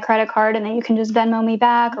put on my credit card and then you can just Venmo me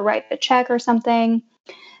back or write a check or something?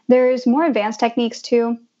 There's more advanced techniques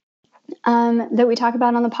too that we talk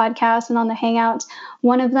about on the podcast and on the Hangouts.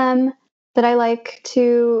 One of them that I like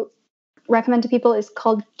to recommend to people is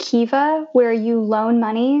called Kiva, where you loan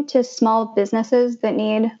money to small businesses that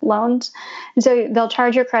need loans. And so they'll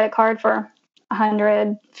charge your credit card for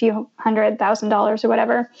few $100,000 or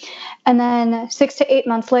whatever. And then 6 to 8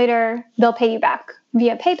 months later, they'll pay you back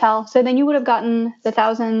via PayPal. So then you would have gotten the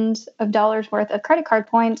thousands of dollars worth of credit card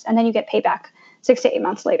points, and then you get paid back 6 to 8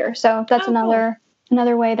 months later. So that's another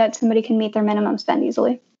way that somebody can meet their minimum spend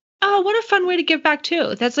easily. Oh, what a fun way to give back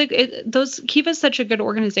too. That's Kiva's such a good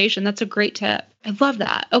organization. That's a great tip. I love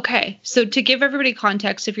that. Okay. So to give everybody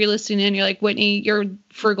context, if you're listening in, you're like, Whitney, you're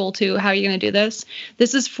frugal too. How are you going to do this?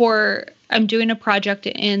 This is I'm doing a project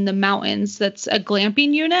in the mountains. That's a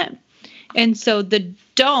glamping unit. And so the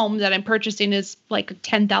dome that I'm purchasing is like a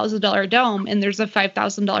 $10,000 dome, and there's a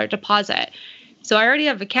 $5,000 deposit. So I already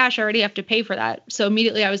have the cash. I already have to pay for that. So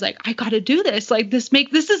immediately I was like, I got to do this. Like this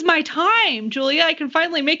is my time, Julia. I can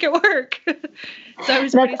finally make it work. So I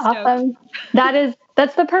was pretty stoked. Awesome.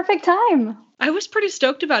 That's the perfect time. I was pretty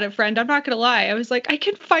stoked about it, friend. I'm not going to lie. I was like, I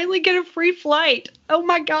can finally get a free flight. Oh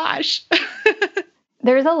my gosh.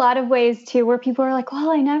 There's a lot of ways too where people are like, well,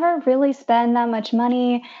 I never really spend that much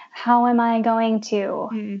money. How am I going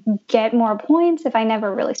to get more points if I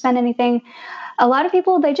never really spend anything? A lot of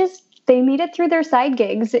people, they meet it through their side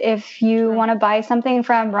gigs. If you want to buy something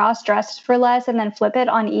from Ross Dress for Less and then flip it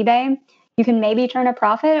on eBay, you can maybe turn a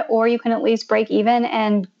profit, or you can at least break even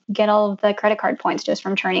and get all of the credit card points just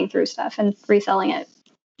from churning through stuff and reselling it.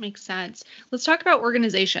 Makes sense. Let's talk about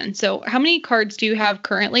organization. So how many cards do you have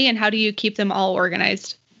currently, and how do you keep them all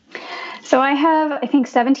organized? So I have, I think,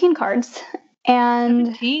 17 cards. And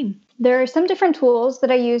 17. There are some different tools that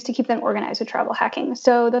I use to keep them organized with travel hacking.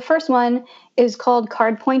 So the first one is called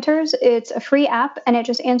Card Pointers. It's a free app, and it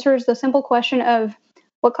just answers the simple question of,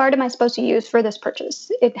 what card am I supposed to use for this purchase?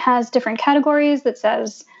 It has different categories that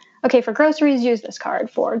says, okay, for groceries, use this card.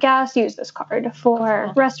 For gas, use this card.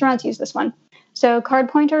 For restaurants, use this one. So Card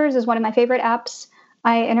Pointers is one of my favorite apps.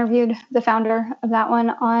 I interviewed the founder of that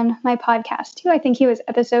one on my podcast too. I think he was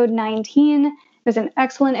episode 19. It was an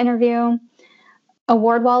excellent interview.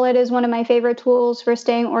 Award Wallet is one of my favorite tools for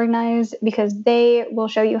staying organized because they will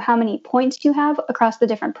show you how many points you have across the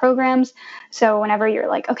different programs. So whenever you're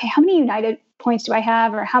like, okay, how many United points do I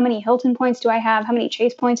have? Or how many Hilton points do I have? How many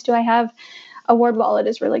Chase points do I have? Award Wallet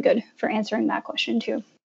is really good for answering that question too.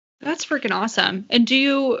 That's freaking awesome. And do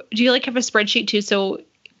you like have a spreadsheet too? So,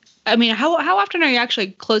 I mean, how often are you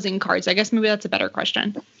actually closing cards? I guess maybe that's a better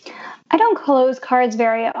question. I don't close cards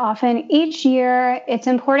very often. Each year, it's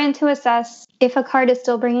important to assess if a card is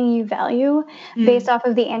still bringing you value based off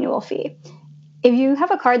of the annual fee. If you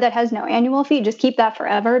have a card that has no annual fee, just keep that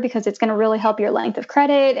forever because it's going to really help your length of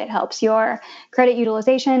credit. It helps your credit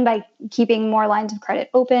utilization by keeping more lines of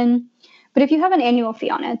credit open. But if you have an annual fee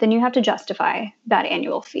on it, then you have to justify that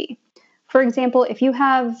annual fee. For example, if you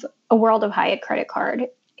have a World of Hyatt credit card,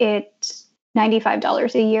 it's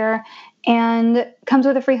 $95 a year and comes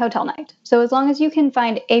with a free hotel night. So as long as you can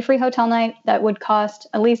find a free hotel night that would cost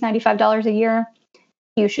at least $95 a year,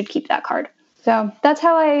 you should keep that card. So that's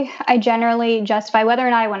how I generally justify whether or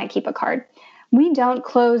not I want to keep a card. We don't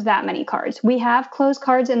close that many cards. We have closed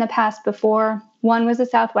cards in the past before. One was a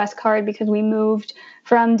Southwest card because we moved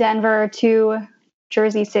from Denver to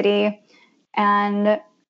Jersey City, and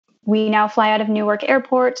we now fly out of Newark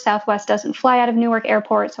Airport. Southwest doesn't fly out of Newark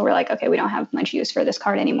Airport, so we're like, okay, we don't have much use for this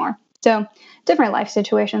card anymore. So different life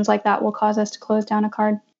situations like that will cause us to close down a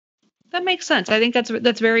card. That makes sense. I think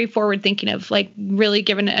that's very forward thinking of like really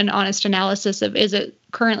giving an honest analysis of, is it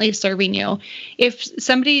currently serving you? If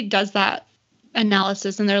somebody does that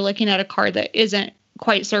analysis and they're looking at a card that isn't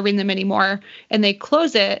quite serving them anymore and they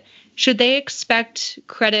close it, should they expect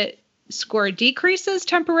credit score decreases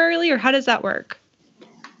temporarily, or how does that work?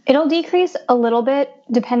 It'll decrease a little bit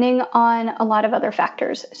depending on a lot of other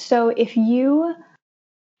factors. So if you,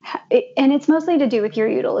 and it's mostly to do with your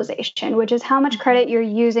utilization, which is how much credit you're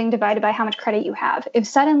using divided by how much credit you have. If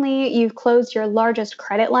suddenly you've closed your largest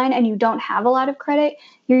credit line and you don't have a lot of credit,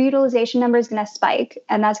 your utilization number is going to spike,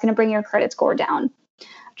 and that's going to bring your credit score down.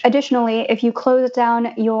 Additionally, if you close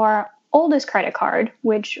down your oldest credit card,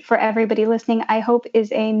 which for everybody listening, I hope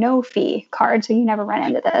is a no-fee card, so you never run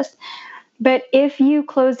into this. But if you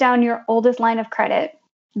close down your oldest line of credit,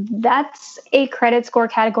 that's a credit score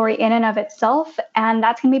category in and of itself, and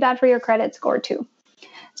that's going to be bad for your credit score too.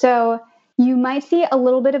 So you might see a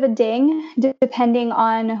little bit of a ding depending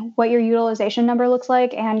on what your utilization number looks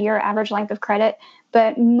like and your average length of credit.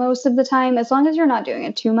 But most of the time, as long as you're not doing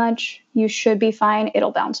it too much, you should be fine.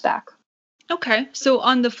 It'll bounce back. Okay. So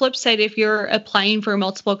on the flip side, if you're applying for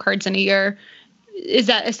multiple cards in a year, is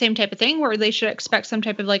that the same type of thing where they should expect some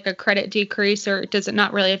type of like a credit decrease, or does it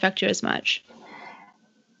not really affect you as much?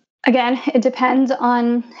 Again, it depends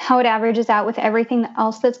on how it averages out with everything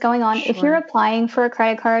else that's going on. Sure. If you're applying for a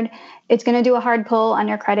credit card, it's going to do a hard pull on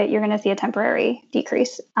your credit. You're going to see a temporary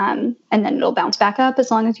decrease, and then it'll bounce back up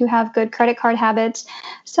as long as you have good credit card habits,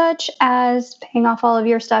 such as paying off all of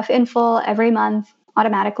your stuff in full every month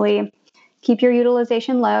automatically. Keep your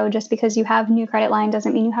utilization low. Just because you have new credit line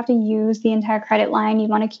doesn't mean you have to use the entire credit line. You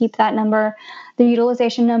want to keep that number, the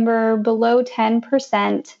utilization number, below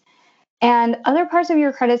 10%. And other parts of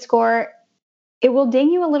your credit score, it will ding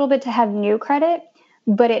you a little bit to have new credit,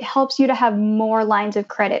 but it helps you to have more lines of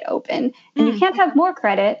credit open. And you can't have more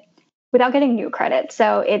credit without getting new credit.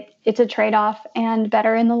 So it's a trade-off, and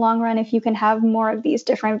better in the long run if you can have more of these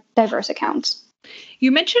different diverse accounts.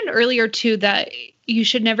 You mentioned earlier, too, that you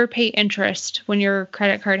should never pay interest when you're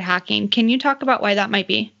credit card hacking. Can you talk about why that might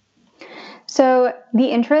be? So the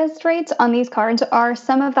interest rates on these cards are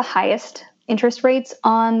some of the highest interest rates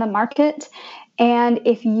on the market. And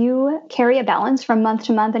if you carry a balance from month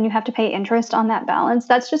to month and you have to pay interest on that balance,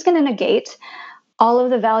 that's just going to negate all of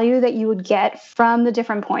the value that you would get from the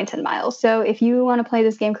different points and miles. So if you want to play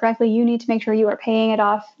this game correctly, you need to make sure you are paying it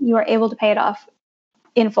off. You are able to pay it off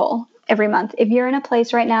in full every month. If you're in a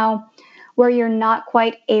place right now where you're not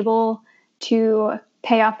quite able to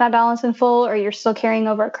pay off that balance in full, or you're still carrying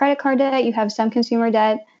over a credit card debt, you have some consumer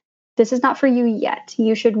debt, this is not for you yet.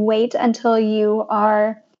 You should wait until you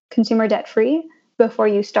are consumer debt free before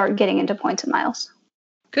you start getting into points and miles.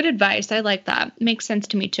 Good advice. I like that. Makes sense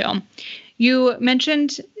to me too. You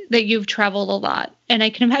mentioned that you've traveled a lot, and I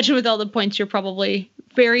can imagine with all the points you're probably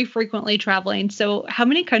very frequently traveling. So how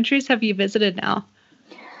many countries have you visited now?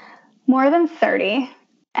 More than 30.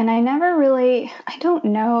 And I don't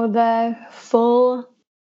know the full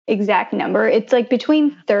exact number. It's like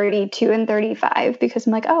between 32 and 35, because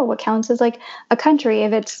I'm like, oh, what counts as like a country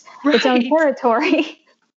if it's its own territory?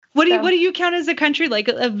 What do you count as a country, like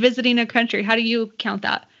visiting a country? How do you count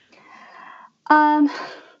that?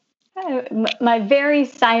 My very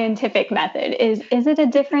scientific method is it a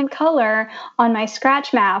different color on my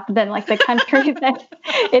scratch map than like the country that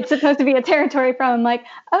it's supposed to be a territory from? I'm like,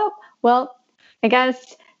 oh, well, I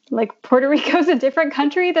guess like Puerto Rico is a different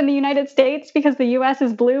country than the United States because the U.S.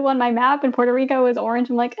 is blue on my map and Puerto Rico is orange.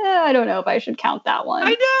 I'm like, I don't know if I should count that one. I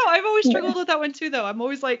know. I've always struggled with that one too, though. I'm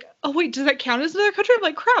always like, oh, wait, does that count as another country? I'm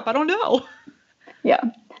like, crap, I don't know. Yeah.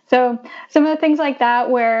 So some of the things like that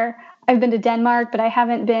where I've been to Denmark, but I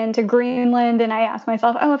haven't been to Greenland. And I ask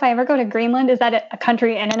myself, oh, if I ever go to Greenland, is that a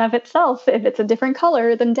country in and of itself if it's a different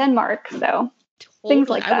color than Denmark? So things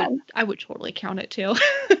like that. I would totally count it too.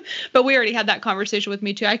 But we already had that conversation with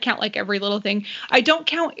me too. I count like every little thing. I don't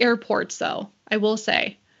count airports though, I will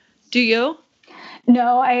say. Do you?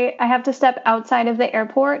 No, I have to step outside of the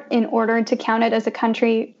airport in order to count it as a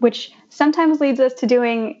country, which sometimes leads us to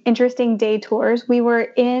doing interesting day tours. We were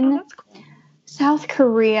in South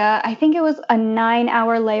Korea. I think it was a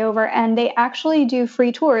 9-hour layover, and they actually do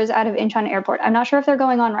free tours out of Incheon Airport. I'm not sure if they're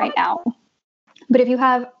going on right now, but if you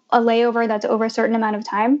have a layover that's over a certain amount of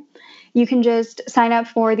time, you can just sign up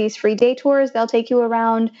for these free day tours. They'll take you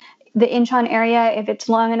around the Incheon area. If it's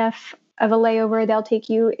long enough of a layover, they'll take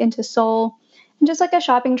you into Seoul. And just like a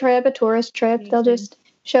shopping trip, a tourist trip, they'll just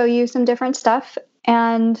show you some different stuff.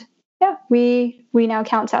 And yeah, we now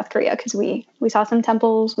count South Korea because we saw some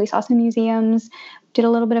temples, we saw some museums, did a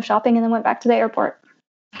little bit of shopping, and then went back to the airport.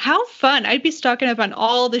 How fun. I'd be stocking up on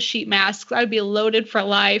all the sheet masks. I'd be loaded for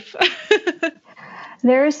life.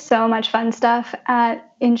 There's so much fun stuff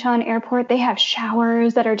at Incheon Airport. They have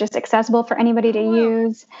showers that are just accessible for anybody to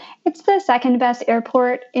use. It's the second best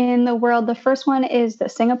airport in the world. The first one is the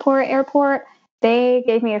Singapore airport. They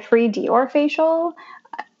gave me a free Dior facial.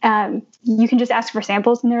 You can just ask for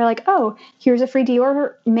samples, and they're like, oh, here's a free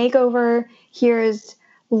Dior makeover. Here's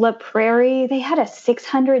La Prairie. They had a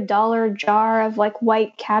 $600 jar of like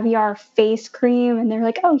white caviar face cream, and they're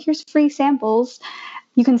like, oh, here's free samples.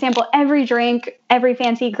 You can sample every drink, every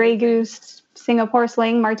fancy Grey Goose, Singapore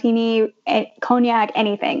Sling, Martini, cognac,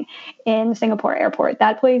 anything in Singapore Airport.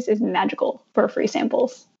 That place is magical for free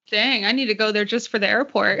samples. Dang, I need to go there just for the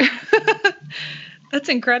airport. That's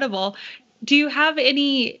incredible. Do you have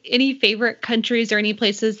any favorite countries or any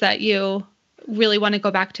places that you really want to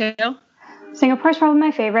go back to? Singapore is probably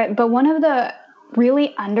my favorite, but one of the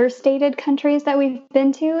really understated countries that we've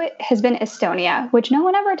been to has been Estonia, which no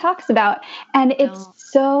one ever talks about. And it's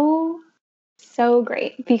so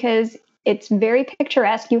great because It's very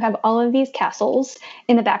picturesque. You have all of these castles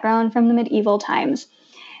in the background from the medieval times.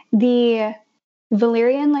 The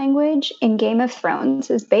Valyrian language in Game of Thrones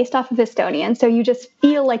is based off of Estonian, so you just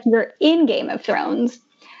feel like you're in Game of Thrones.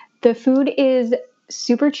 The food is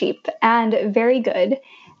super cheap and very good.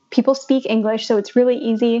 People speak English, so it's really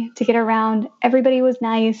easy to get around. Everybody was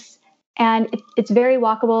nice, and it's very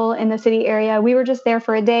walkable in the city area. We were just there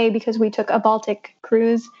for a day because we took a Baltic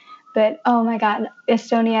cruise, but oh my God,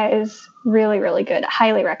 Estonia is really, really good.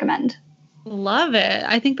 Highly recommend. Love it.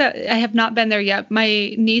 I think that I have not been there yet.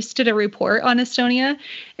 My niece did a report on Estonia,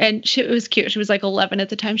 and it was cute. She was like 11 at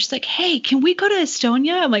the time. She's like, "Hey, can we go to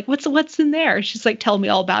Estonia?" I'm like, "What's in there?" She's like, "Tell me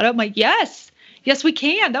all about it." I'm like, "Yes, we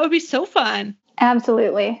can. That would be so fun."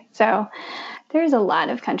 Absolutely. So there's a lot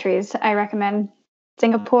of countries I recommend.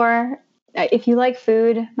 Singapore. If you like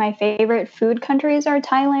food, my favorite food countries are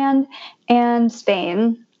Thailand and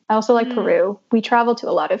Spain. I also like Peru. We travel to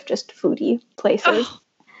a lot of just foodie places. Oh,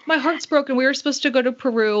 my heart's broken. We were supposed to go to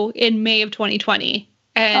Peru in May of 2020.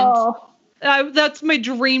 And that's my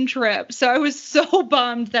dream trip. So I was so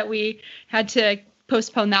bummed that we had to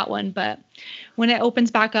postpone that one. But when it opens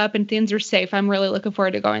back up and things are safe, I'm really looking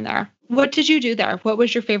forward to going there. What did you do there? What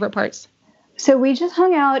was your favorite parts? So we just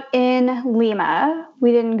hung out in Lima.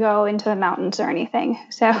 We didn't go into the mountains or anything.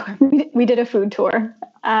 So we did a food tour.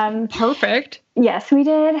 Perfect. Yes, we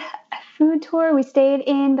did a food tour. We stayed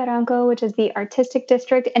in Barranco, which is the artistic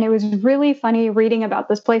district. And it was really funny reading about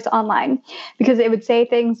this place online because it would say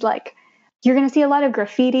things like, you're going to see a lot of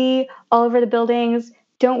graffiti all over the buildings.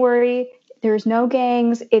 Don't worry. There's no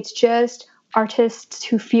gangs. It's just artists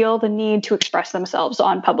who feel the need to express themselves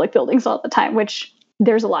on public buildings all the time, which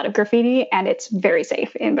there's a lot of graffiti and it's very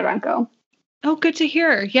safe in Barranco. Oh, good to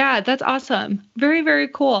hear. Yeah, that's awesome. Very, very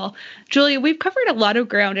cool. Julia, we've covered a lot of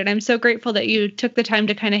ground, and I'm so grateful that you took the time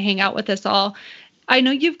to kind of hang out with us all. I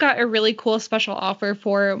know you've got a really cool special offer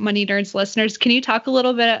for Money Nerds listeners. Can you talk a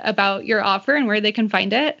little bit about your offer and where they can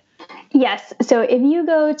find it? Yes. So if you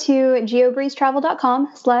go to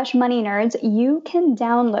geobreezetravel.com/moneynerds, you can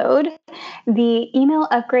download the email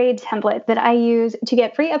upgrade template that I use to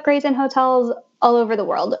get free upgrades in hotels all over the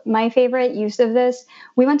world. My favorite use of this,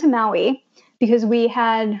 we went to Maui because we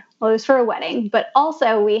had, well, it was for a wedding, but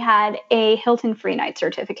also we had a Hilton free night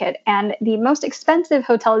certificate. And the most expensive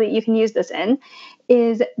hotel that you can use this in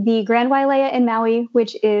is the Grand Wailea in Maui,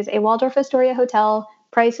 which is a Waldorf Astoria hotel.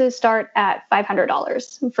 Prices start at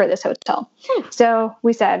 $500 for this hotel. So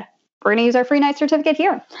we said, we're going to use our free night certificate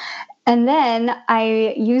here. And then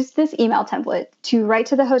I used this email template to write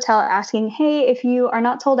to the hotel asking, hey, if you are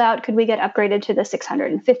not sold out, could we get upgraded to the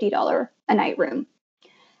 $650 a night room?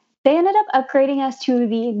 They ended up upgrading us to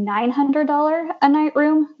the $900 a night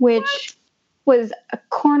room, which was a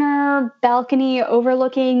corner balcony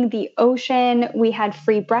overlooking the ocean. We had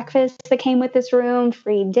free breakfast that came with this room,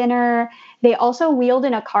 free dinner. They also wheeled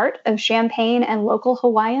in a cart of champagne and local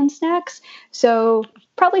Hawaiian snacks. So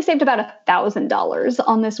probably saved about $1,000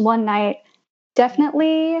 on this one night.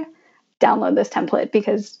 Definitely download this template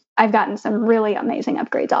because I've gotten some really amazing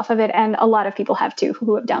upgrades off of it. And a lot of people have too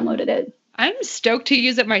who have downloaded it. I'm stoked to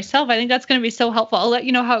use it myself. I think that's going to be so helpful. I'll let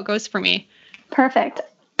you know how it goes for me. Perfect.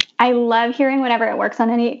 I love hearing whenever it works on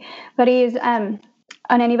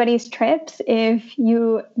anybody's trips. If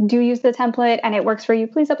you do use the template and it works for you,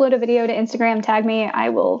 please upload a video to Instagram, tag me. I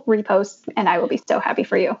will repost and I will be so happy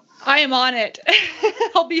for you. I am on it.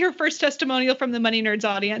 I'll be your first testimonial from the Money Nerds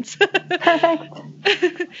audience. Perfect.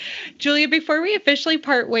 Julia, before we officially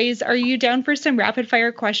part ways, are you down for some rapid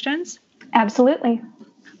fire questions? Absolutely.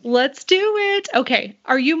 Let's do it. Okay.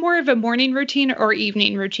 Are you more of a morning routine or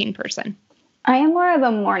evening routine person? I am more of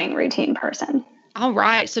a morning routine person. All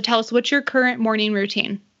right. So tell us, what's your current morning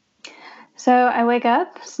routine? So I wake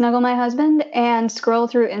up, snuggle my husband, and scroll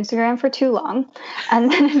through Instagram for too long.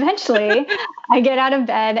 And then eventually I get out of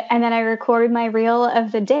bed and then I record my reel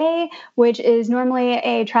of the day, which is normally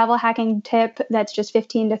a travel hacking tip that's just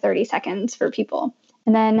 15 to 30 seconds for people.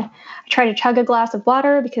 And then I try to chug a glass of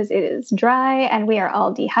water because it is dry and we are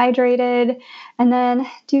all dehydrated. And then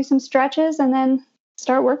do some stretches and then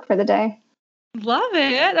start work for the day. Love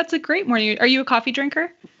it. That's a great morning. Are you a coffee drinker?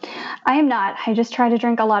 I am not. I just try to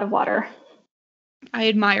drink a lot of water. I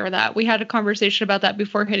admire that. We had a conversation about that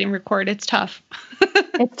before hitting record. It's tough.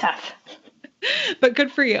 It's tough. But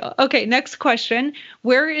good for you. Okay, next question.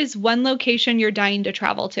 Where is one location you're dying to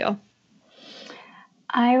travel to?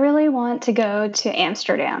 I really want to go to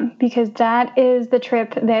Amsterdam because that is the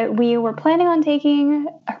trip that we were planning on taking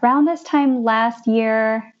around this time last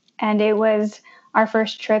year. And it was our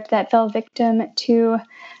first trip that fell victim to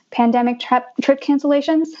pandemic trip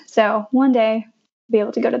cancellations. So one day, I'll be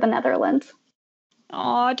able to go to the Netherlands.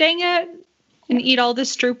 Aw, dang it. And eat all the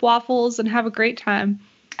Stroop waffles and have a great time.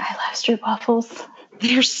 I love Stroop waffles.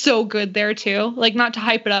 They're so good there too. Like, not to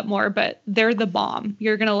hype it up more, but they're the bomb.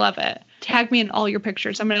 You're going to love it. Tag me in all your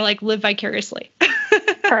pictures. I'm going to like live vicariously.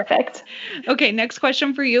 Perfect. Okay, next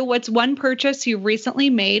question for you. What's one purchase you recently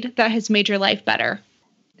made that has made your life better?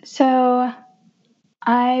 So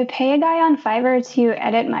I pay a guy on Fiverr to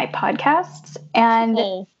edit my podcasts, and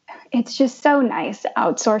it's just so nice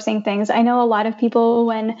outsourcing things. I know a lot of people,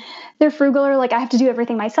 when they're frugal, are like, I have to do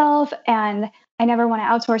everything myself, and I never want to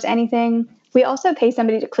outsource anything. We also pay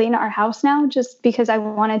somebody to clean our house now just because I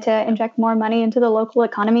wanted to inject more money into the local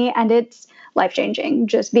economy, and it's life-changing.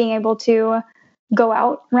 Just being able to go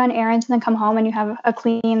out, run errands, and then come home and you have a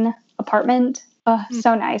clean apartment.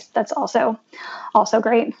 So nice. That's also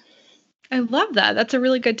great. I love that. That's a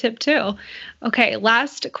really good tip too. Okay,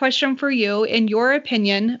 last question for you. In your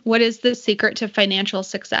opinion, what is the secret to financial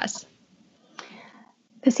success?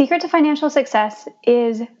 The secret to financial success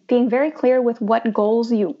is being very clear with what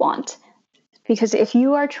goals you want. Because if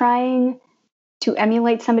you are trying to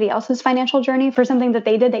emulate somebody else's financial journey for something that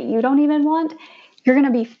they did that you don't even want, you're going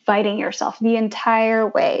to be fighting yourself the entire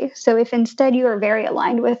way. So if instead you are very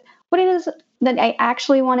aligned with what it is that I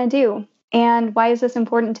actually want to do and why is this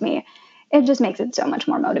important to me, it just makes it so much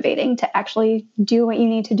more motivating to actually do what you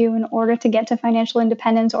need to do in order to get to financial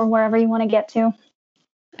independence or wherever you want to get to.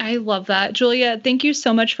 I love that. Julia, thank you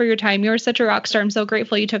so much for your time. You're such a rock star. I'm so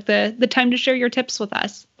grateful you took the time to share your tips with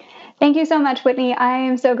us. Thank you so much, Whitney. I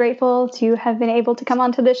am so grateful to have been able to come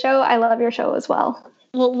onto the show. I love your show as well.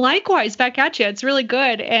 Well, likewise, back at you. It's really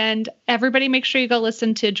good. And everybody make sure you go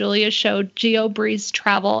listen to Julia's show, Geobreeze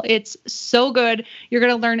Travel. It's so good. You're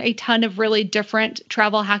going to learn a ton of really different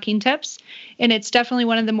travel hacking tips. And it's definitely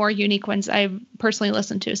one of the more unique ones I've personally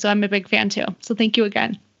listened to. So I'm a big fan too. So thank you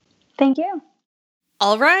again. Thank you.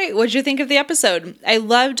 All right. What did you think of the episode? I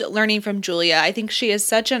loved learning from Julia. I think she is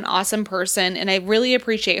such an awesome person, and I really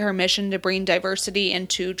appreciate her mission to bring diversity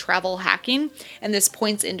into travel hacking and this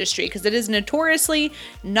points industry because it is notoriously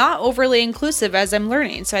not overly inclusive, as I'm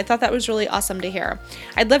learning. So I thought that was really awesome to hear.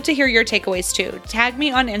 I'd love to hear your takeaways too. Tag me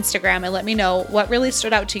on Instagram and let me know what really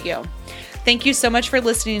stood out to you. Thank you so much for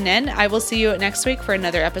listening in. I will see you next week for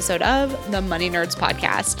another episode of the Money Nerds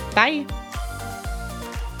Podcast. Bye.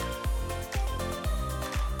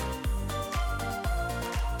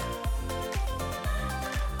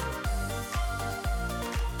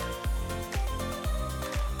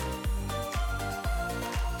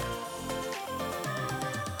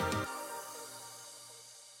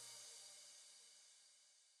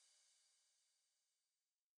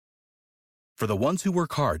 For the ones who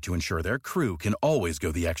work hard to ensure their crew can always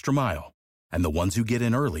go the extra mile, and the ones who get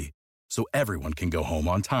in early so everyone can go home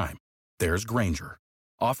on time, there's Grainger,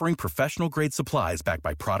 offering professional-grade supplies backed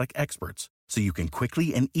by product experts so you can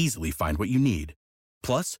quickly and easily find what you need.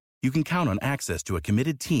 Plus, you can count on access to a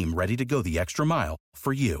committed team ready to go the extra mile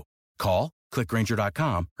for you. Call, click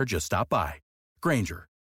Grainger.com, or just stop by. Grainger,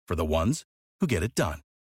 for the ones who get it done.